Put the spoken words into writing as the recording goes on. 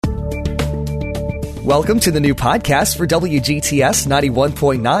Welcome to the new podcast for WGTS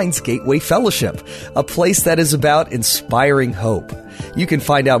 91.9's Gateway Fellowship, a place that is about inspiring hope. You can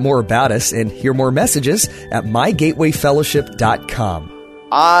find out more about us and hear more messages at mygatewayfellowship.com.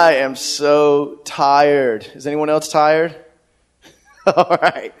 I am so tired. Is anyone else tired? All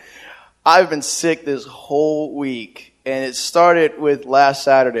right. I've been sick this whole week, and it started with last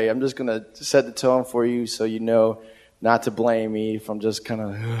Saturday. I'm just going to set the tone for you so you know not to blame me if I'm just kind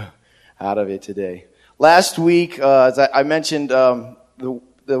of out of it today. Last week, as I mentioned the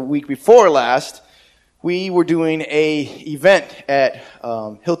week before last, we were doing a event at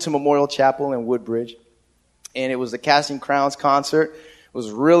Hilton Memorial Chapel in Woodbridge, and it was the Casting Crowns concert. It was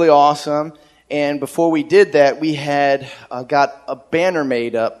really awesome, and before we did that, we had got a banner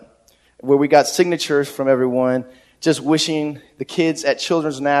made up where we got signatures from everyone just wishing the kids at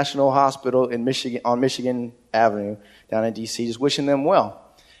Children's National Hospital in Michigan, on Michigan Avenue down in D.C., just wishing them well.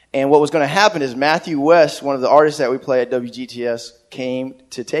 And what was going to happen is Matthew West, one of the artists that we play at WGTS, came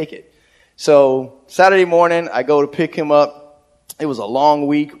to take it. So Saturday morning, I go to pick him up. It was a long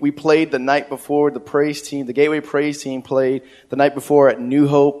week. We played the night before. The praise team, the Gateway praise team, played the night before at New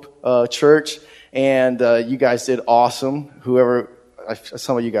Hope Church. And you guys did awesome.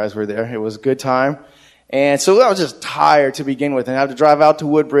 Some of you guys were there. It was a good time. And so I was just tired to begin with. And I had to drive out to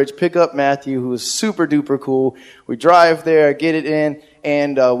Woodbridge, pick up Matthew, who was super duper cool. We drive there, get it in.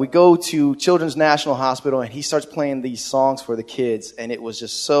 And we go to Children's National Hospital, and he starts playing these songs for the kids, and it was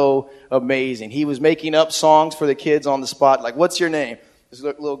just so amazing. He was making up songs for the kids on the spot, like, what's your name? This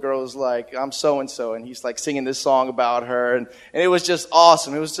little girl was like, I'm so-and-so, and he's like singing this song about her, and it was just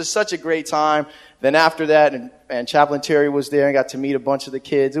awesome. It was just such a great time. Then after that, and Chaplain Terry was there and got to meet a bunch of the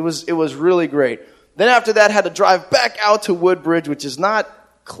kids. It was really great. Then after that, had to drive back out to Woodbridge, which is not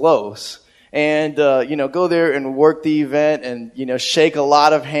close. And, go there and work the event and, shake a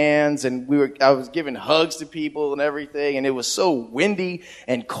lot of hands. And I was giving hugs to people and everything. And it was so windy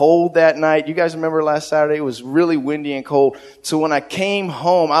and cold that night. You guys remember last Saturday? It was really windy and cold. So when I came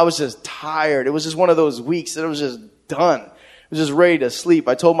home, I was just tired. It was just one of those weeks that I was just done. I was just ready to sleep.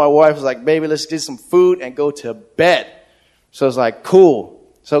 I told my wife, I was like, baby, let's get some food and go to bed. So I was like, cool.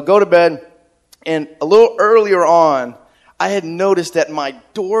 So go to bed. And a little earlier on, I had noticed that my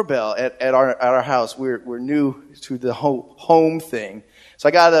doorbell at our house, we're new to the home thing. So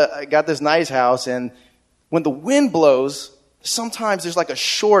I got this nice house, and when the wind blows, sometimes there's like a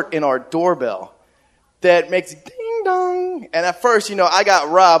short in our doorbell that makes ding dong. And at first, I got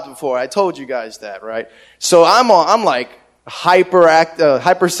robbed before. I told you guys that, right? So I'm like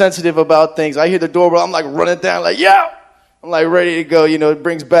hypersensitive about things. I hear the doorbell, I'm like running down, like, yeah. I'm like ready to go. It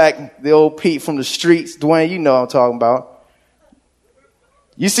brings back the old Pete from the streets. Dwayne, you know what I'm talking about.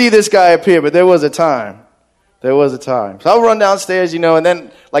 You see this guy appear, but there was a time. So I'll run downstairs, and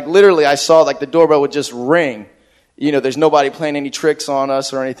then, literally I saw, the doorbell would just ring. There's nobody playing any tricks on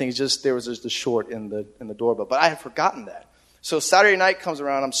us or anything. It's just, there was just a short in the doorbell. But I had forgotten that. So Saturday night comes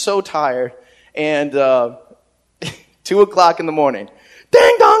around. I'm so tired. And 2 o'clock in the morning.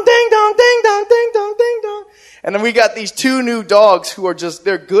 Ding dong, ding dong, ding dong, ding dong, ding dong. And then we got these 2 new dogs who are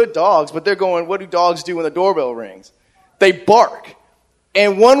they're good dogs, but they're going, what do dogs do when the doorbell rings? They bark.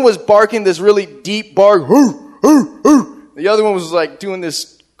 And one was barking this really deep bark. Hoo, hoo, hoo. The other one was doing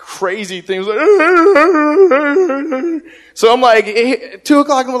this crazy thing. It was so I'm 2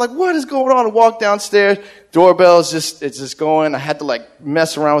 o'clock, and I'm like, what is going on? I walk downstairs. Doorbell it's just going. I had to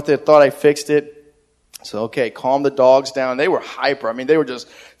mess around with it. Thought I fixed it. So, okay, calm the dogs down. They were hyper. I mean, they were just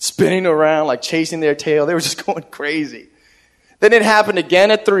spinning around, chasing their tail. They were just going crazy. Then it happened again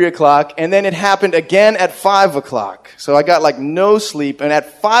at 3 o'clock, and then it happened again at 5 o'clock. So I got no sleep, and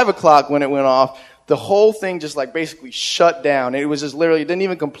at 5 o'clock when it went off, the whole thing just basically shut down. And it was just literally, it didn't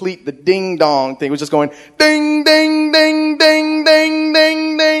even complete the ding dong thing. It was just going ding, ding, ding, ding, ding,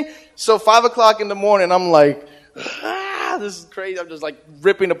 ding, ding. So 5 o'clock in the morning, I'm like, this is crazy. I'm just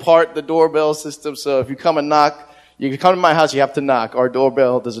ripping apart the doorbell system. So if you come and knock, you can come to my house, you have to knock. Our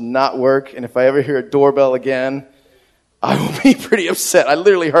doorbell does not work. And if I ever hear a doorbell again, I will be pretty upset. I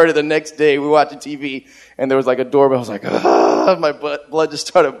literally heard it the next day. We watched TV, and there was a doorbell. I was like, my blood just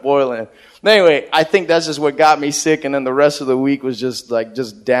started boiling. Anyway, I think that's just what got me sick, and then the rest of the week was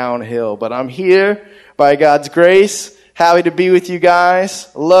just downhill. But I'm here by God's grace. Happy to be with you guys.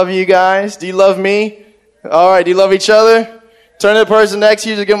 Love you guys. Do you love me? All right. Do you love each other? Turn to the person next to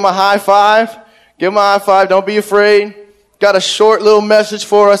you, just give them a high five. Give them a high five. Don't be afraid. Got a short little message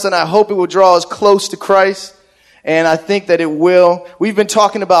for us, and I hope it will draw us close to Christ. And I think that it will. We've been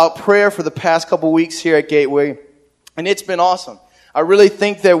talking about prayer for the past couple weeks here at Gateway, and it's been awesome. I really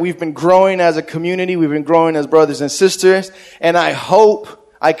think that we've been growing as a community. We've been growing as brothers and sisters, and I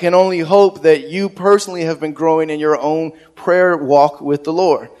hope I can only hope that you personally have been growing in your own prayer walk with the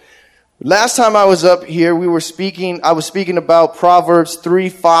Lord. Last time I was up here, I was speaking about Proverbs 3,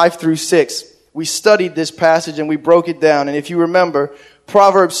 5 through 6. We studied this passage and we broke it down. And if you remember,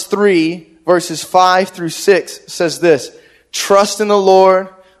 Proverbs 3, verses 5 through 6 says this: trust in the Lord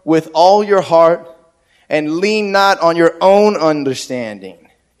with all your heart and lean not on your own understanding.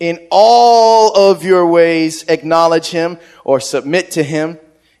 In all of your ways acknowledge him or submit to him,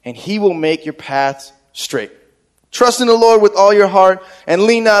 and he will make your paths straight. Trust in the Lord with all your heart and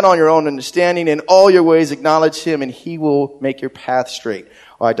lean not on your own understanding. In all your ways acknowledge him, and he will make your path straight,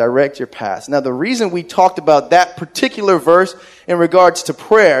 or I direct your paths. Now, the reason we talked about that particular verse in regards to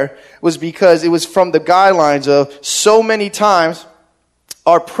prayer was because it was from the guidelines of so many times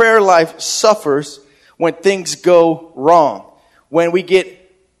our prayer life suffers when things go wrong, when we get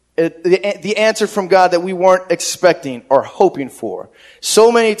the answer from God that we weren't expecting or hoping for.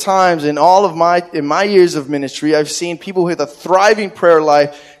 So many times in my years of ministry, I've seen people with a thriving prayer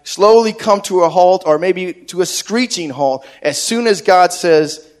life slowly come to a halt, or maybe to a screeching halt, as soon as God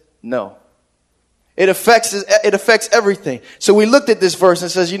says no. It affects everything. So we looked at this verse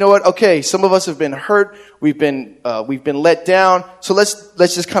and says, you know what? Okay, some of us have been hurt. We've been let down. So let's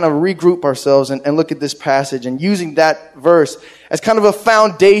just kind of regroup ourselves and look at this passage, and using that verse as kind of a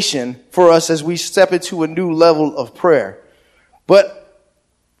foundation for us as we step into a new level of prayer. But,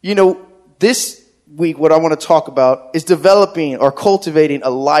 this week what I want to talk about is developing or cultivating a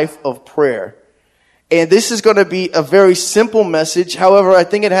life of prayer. And this is going to be a very simple message. However, I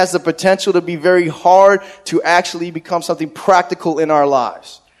think it has the potential to be very hard to actually become something practical in our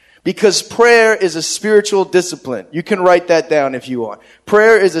lives. Because prayer is a spiritual discipline. You can write that down if you want.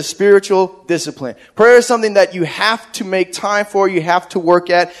 Prayer is a spiritual discipline. Prayer is something that you have to make time for, you have to work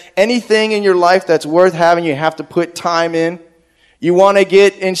at. Anything in your life that's worth having, you have to put time in. You want to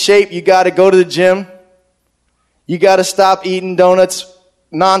get in shape, you got to go to the gym. You got to stop eating donuts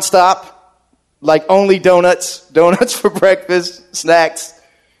nonstop. Like only donuts for breakfast, snacks,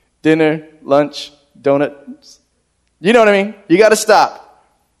 dinner, lunch, donuts. You know what I mean? You got to stop.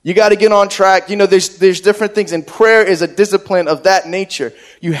 You got to get on track. There's different things, and prayer is a discipline of that nature.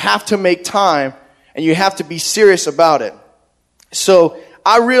 You have to make time, and you have to be serious about it. So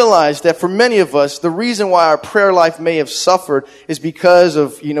I realize that for many of us, the reason why our prayer life may have suffered is because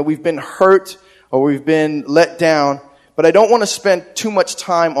of, we've been hurt or we've been let down. But I don't want to spend too much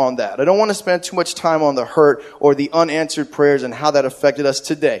time on that. I don't want to spend too much time on the hurt or the unanswered prayers and how that affected us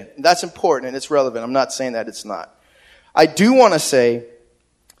today. That's important and it's relevant. I'm not saying that it's not. I do want to say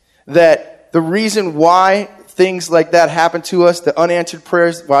that the reason why things like that happen to us, the unanswered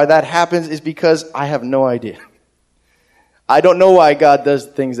prayers, why that happens is because I have no idea. I don't know why God does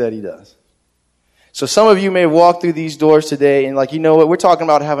the things that he does. So some of you may walk through these doors today and we're talking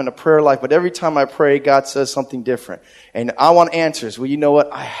about having a prayer life, but every time I pray, God says something different. And I want answers. Well, you know what?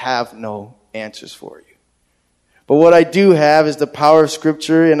 I have no answers for you. But what I do have is the power of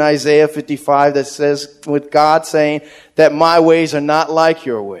Scripture in Isaiah 55 that says, with God saying that my ways are not like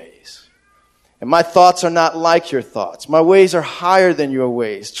your ways. And my thoughts are not like your thoughts. My ways are higher than your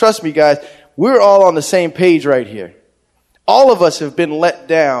ways. Trust me, guys, we're all on the same page right here. All of us have been let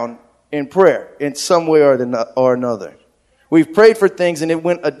down in prayer in some way or another. We've prayed for things and it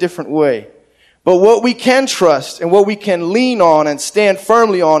went a different way. But what we can trust and what we can lean on and stand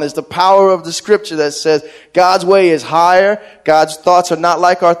firmly on is the power of the Scripture that says God's way is higher. God's thoughts are not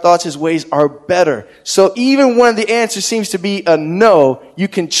like our thoughts. His ways are better. So even when the answer seems to be a no, you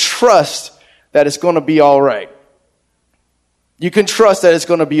can trust that it's going to be all right. You can trust that it's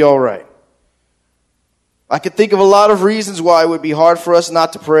going to be all right. I could think of a lot of reasons why it would be hard for us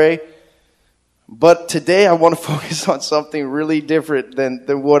not to pray. But today I want to focus on something really different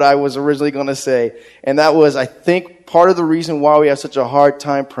than what I was originally going to say. And that was, I think, part of the reason why we have such a hard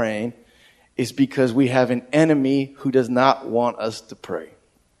time praying is because we have an enemy who does not want us to pray.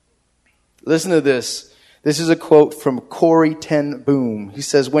 Listen to this. This is a quote from Corrie ten Boom. He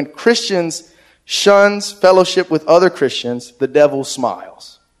says, when Christians shuns fellowship with other Christians, the devil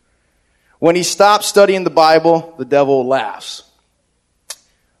smiles. When he stops studying the Bible, the devil laughs.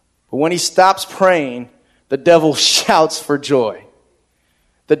 But when he stops praying, the devil shouts for joy.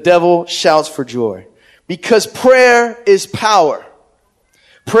 The devil shouts for joy. Because prayer is power.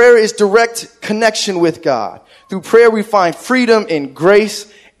 Prayer is direct connection with God. Through prayer we find freedom and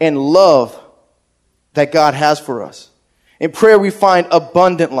grace and love that God has for us. In prayer we find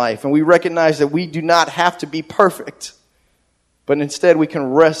abundant life, and we recognize that we do not have to be perfect, but instead we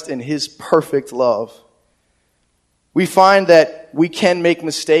can rest in his perfect love. We find that we can make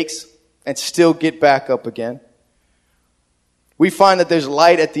mistakes and still get back up again. We find that there's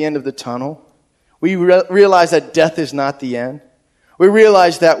light at the end of the tunnel. We realize that death is not the end. We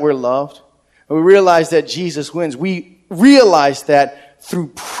realize that we're loved. And we realize that Jesus wins. We realize that through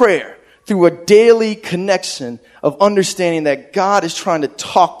prayer, through a daily connection of understanding that God is trying to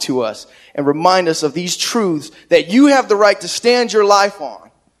talk to us and remind us of these truths that you have the right to stand your life on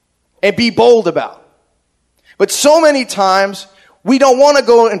and be bold about. But so many times, we don't want to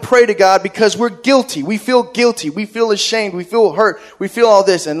go and pray to God because we're guilty. We feel guilty. We feel ashamed. We feel hurt. We feel all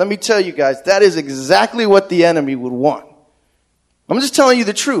this. And let me tell you guys, that is exactly what the enemy would want. I'm just telling you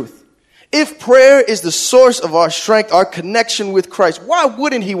the truth. If prayer is the source of our strength, our connection with Christ, why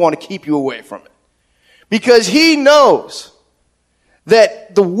wouldn't he want to keep you away from it? Because he knows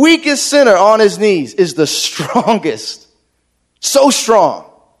that the weakest sinner on his knees is the strongest. So strong.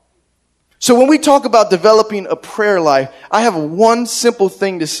 So when we talk about developing a prayer life, I have one simple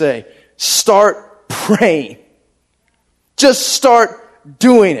thing to say. Start praying. Just start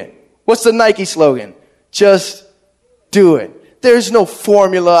doing it. What's the Nike slogan? Just do it. There's no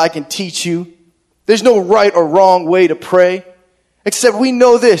formula I can teach you. There's no right or wrong way to pray. Except we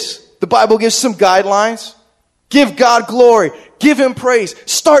know this. The Bible gives some guidelines. Give God glory. Give him praise.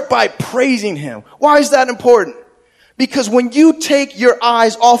 Start by praising him. Why is that important? Because when you take your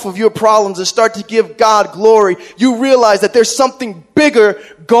eyes off of your problems and start to give God glory, you realize that there's something bigger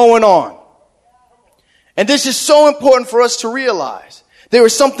going on. And this is so important for us to realize. There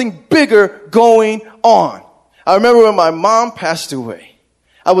is something bigger going on. I remember when my mom passed away,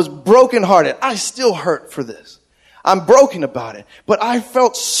 I was brokenhearted. I still hurt for this. I'm broken about it. But I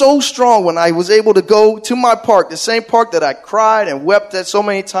felt so strong when I was able to go to my park, the same park that I cried and wept at so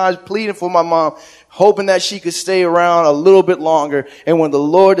many times, pleading for my mom, hoping that she could stay around a little bit longer. And when the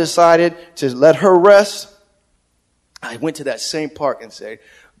Lord decided to let her rest, I went to that same park and said,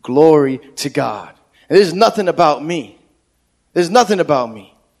 glory to God. And there's nothing about me. There's nothing about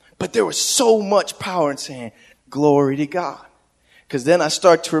me. But there was so much power in saying, glory to God. Because then I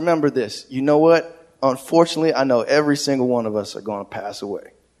start to remember this. You know what? Unfortunately, I know every single one of us are going to pass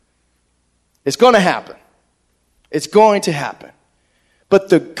away. It's going to happen. It's going to happen. But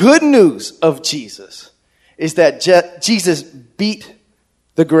the good news of Jesus is that Jesus beat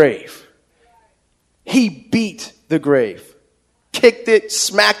the grave. He beat the grave. Kicked it,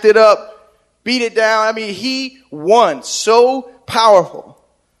 smacked it up, beat it down. I mean, he won. So powerful.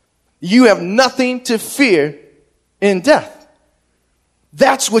 You have nothing to fear in death.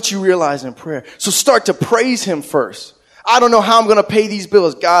 That's what you realize in prayer. So start to praise him first. I don't know how I'm going to pay these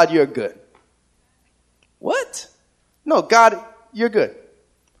bills. God, you're good. What? No, God, you're good.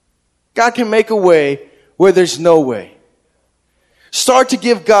 God can make a way where there's no way. Start to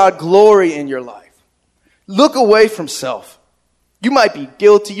give God glory in your life. Look away from self. You might be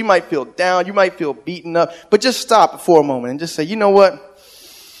guilty. You might feel down. You might feel beaten up. But just stop for a moment and just say, you know what?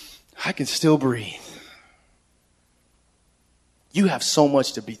 I can still breathe. You have so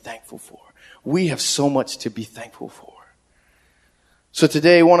much to be thankful for. We have so much to be thankful for. So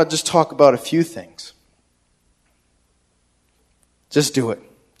today I want to just talk about a few things. Just do it.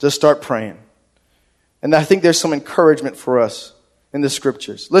 Just start praying. And I think there's some encouragement for us in the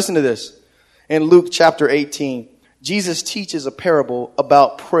scriptures. Listen to this. In Luke chapter 18, Jesus teaches a parable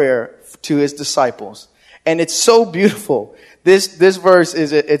about prayer to his disciples. And it's so beautiful. This verse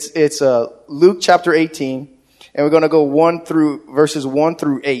is Luke chapter 18. And we're going to go verses 1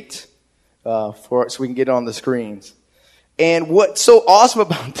 through 8 so we can get it on the screens. And what's so awesome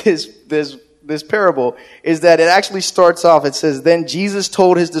about this parable is that it actually starts off, it says, then Jesus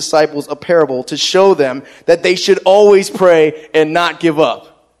told his disciples a parable to show them that they should always pray and not give up.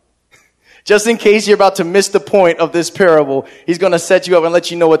 Just in case you're about to miss the point of this parable, he's going to set you up and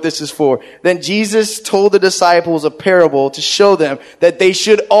let you know what this is for. Then Jesus told the disciples a parable to show them that they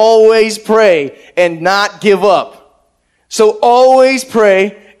should always pray and not give up. So always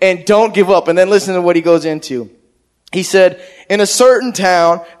pray and don't give up. And then listen to what he goes into. He said, in a certain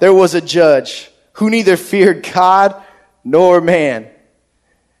town, there was a judge who neither feared God nor man.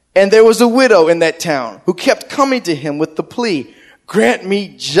 And there was a widow in that town who kept coming to him with the plea, grant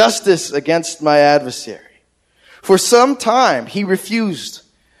me justice against my adversary. For some time he refused,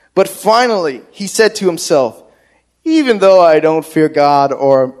 but finally he said to himself, even though I don't fear God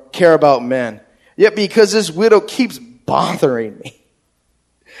or care about men, yet because this widow keeps bothering me,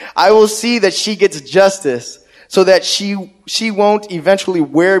 I will see that she gets justice so that she won't eventually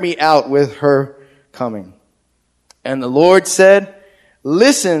wear me out with her coming. And the Lord said,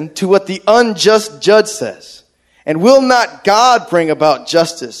 listen to what the unjust judge says. And will not God bring about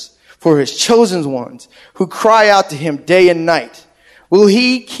justice for his chosen ones who cry out to him day and night? Will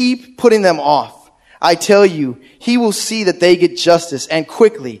he keep putting them off? I tell you, he will see that they get justice, and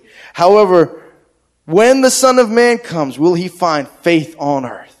quickly. However, when the Son of Man comes, will he find faith on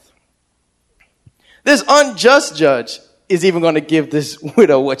earth? This unjust judge is even going to give this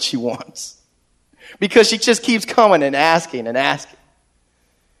widow what she wants, because she just keeps coming and asking and asking.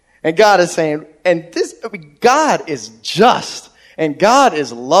 And God is saying, God is just, and God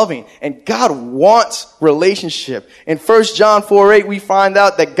is loving, and God wants relationship. In 1 John 4:8, we find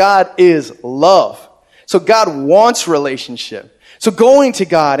out that God is love. So God wants relationship. So going to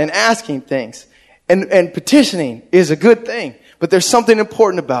God and asking things and petitioning is a good thing. But there's something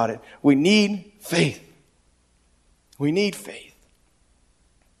important about it. We need faith. We need faith.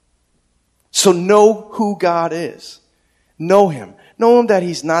 So know who God is. Know him. Know him that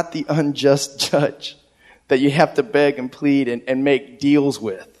he's not the unjust judge that you have to beg and plead and make deals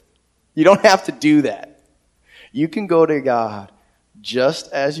with. You don't have to do that. You can go to God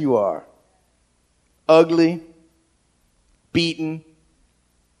just as you are. Ugly, beaten,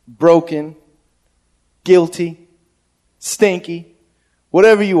 broken, guilty, stinky,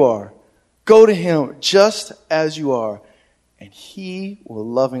 whatever you are. Go to him just as you are, and he will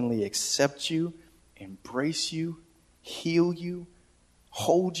lovingly accept you, embrace you, heal you,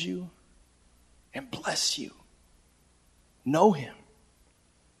 hold you, and bless you. Know him.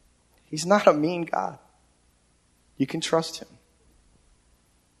 He's not a mean God. You can trust him.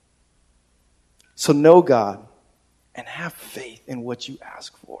 So know God and have faith in what you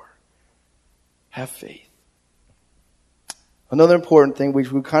ask for. Have faith. Another important thing we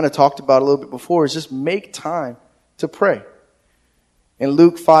kind of talked about a little bit before is just make time to pray. In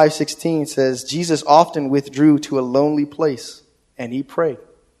Luke 5:16 says, Jesus often withdrew to a lonely place and he prayed.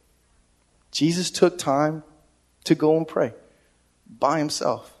 Jesus took time to go and pray by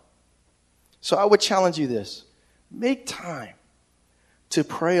himself. So I would challenge you this. Make time to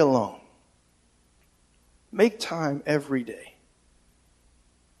pray alone. Make time every day.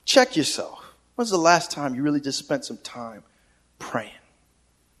 Check yourself. When's the last time you really just spent some time praying?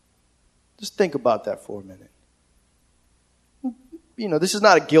 Just think about that for a minute. You know, this is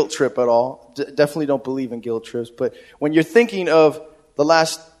not a guilt trip at all. Definitely don't believe in guilt trips. But when you're thinking of the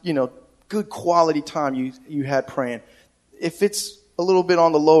last, good quality time you had praying, if it's a little bit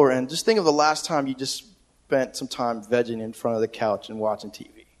on the lower end, just think of the last time you just spent some time vegging in front of the couch and watching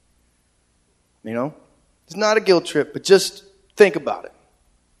TV. It's not a guilt trip, but just think about it.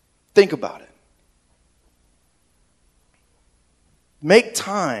 Think about it. Make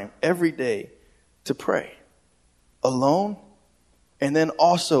time every day to pray alone, and then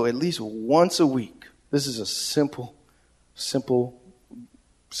also at least once a week. This is a simple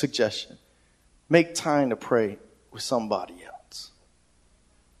suggestion. Make time to pray with somebody else.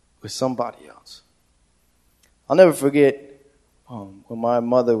 With somebody else. I'll never forget when my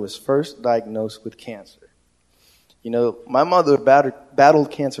mother was first diagnosed with cancer. My mother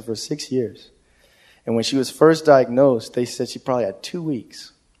battled cancer for 6 years. And when she was first diagnosed, they said she probably had 2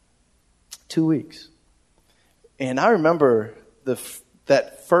 weeks. 2 weeks. And I remember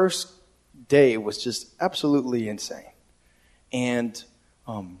that first day was just absolutely insane. And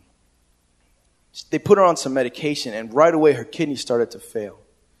they put her on some medication, and right away her kidney started to fail.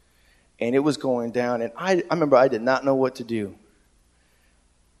 And it was going down, and I remember I did not know what to do.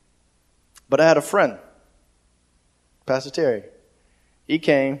 But I had a friend, Pastor Terry. He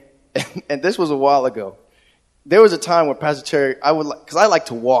came, and this was a while ago. There was a time when Pastor Terry, because I like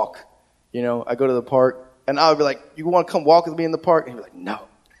to walk. I go to the park, and I would be like, you want to come walk with me in the park? And he'd be like, no.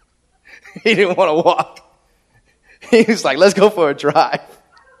 He didn't want to walk. He was like, let's go for a drive.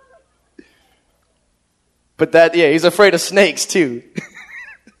 But he's afraid of snakes too.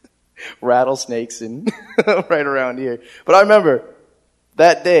 Rattlesnakes and right around here. But I remember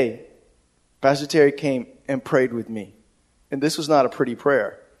that day, Pastor Terry came and prayed with me. And this was not a pretty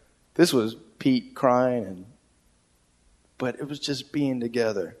prayer. This was Pete crying, but it was just being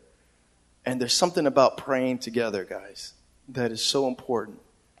together. And there's something about praying together, guys, that is so important.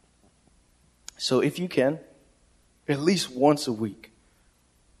 So if you can, at least once a week,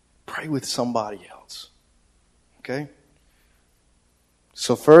 pray with somebody else. Okay?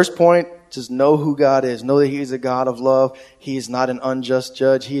 So first point, just know who God is. Know that he is a God of love. He is not an unjust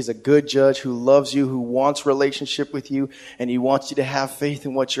judge. He is a good judge who loves you, who wants relationship with you, and he wants you to have faith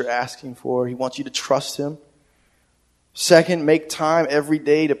in what you're asking for. He wants you to trust him. Second, make time every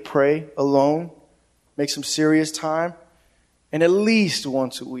day to pray alone. Make some serious time. And at least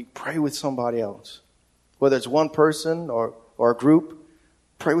once a week, pray with somebody else. Whether it's one person or a group,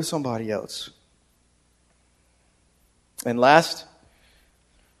 pray with somebody else. And last,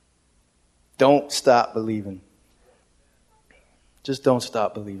 don't stop believing. Just don't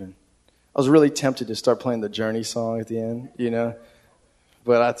stop believing. I was really tempted to start playing the Journey song at the end,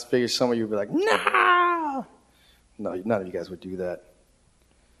 But I figured some of you would be like, no! No, none of you guys would do that.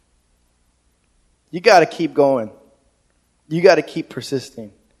 You got to keep going. You got to keep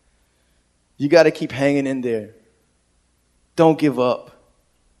persisting. You got to keep hanging in there. Don't give up.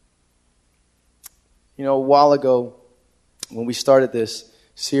 A while ago, when we started this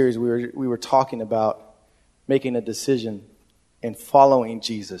series, we were talking about making a decision and following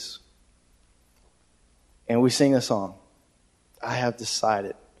Jesus. And we sing a song. I have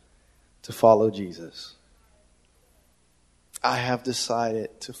decided to follow Jesus. I have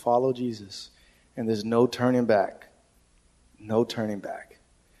decided to follow Jesus. And there's no turning back. No turning back.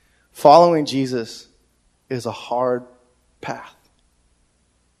 Following Jesus is a hard path.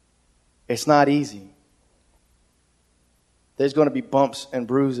 It's not easy. There's going to be bumps and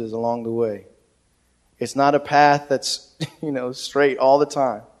bruises along the way. It's not a path that's, straight all the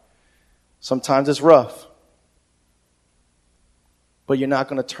time. Sometimes it's rough. But you're not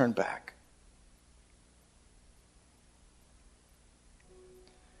going to turn back.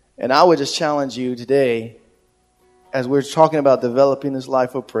 And I would just challenge you today, as we're talking about developing this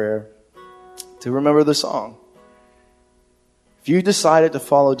life of prayer, to remember the song. If you decided to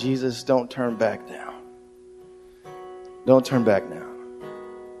follow Jesus, don't turn back now. Don't turn back now.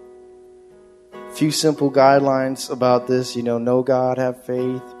 A few simple guidelines about this, know God, have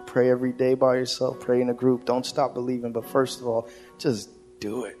faith, pray every day by yourself, pray in a group, don't stop believing. But first of all, just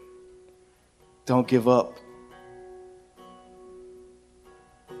do it. Don't give up.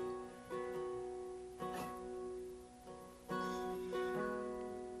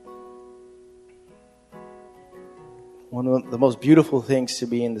 One of the most beautiful things to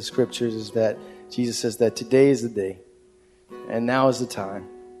be in the scriptures is that Jesus says that today is the day and now is the time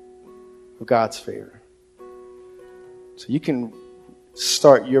of God's favor. So you can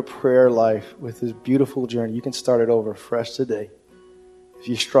start your prayer life with this beautiful journey. You can start it over fresh today if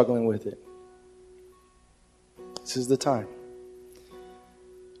you're struggling with it. This is the time.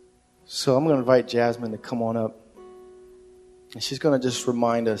 So I'm going to invite Jasmine to come on up. And she's going to just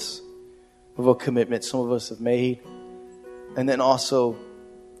remind us of a commitment some of us have made. And then also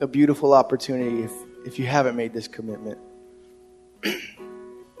a beautiful opportunity if you haven't made this commitment,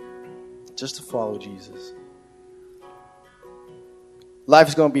 just to follow Jesus. Life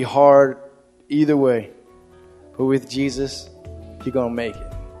is going to be hard either way. But with Jesus, you're going to make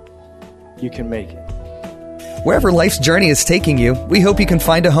it. You can make it. Wherever life's journey is taking you, we hope you can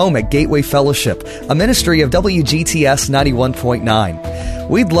find a home at Gateway Fellowship, a ministry of WGTS 91.9.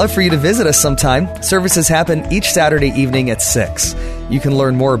 We'd love for you to visit us sometime. Services happen each Saturday evening at 6. You can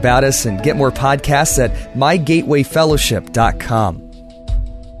learn more about us and get more podcasts at mygatewayfellowship.com.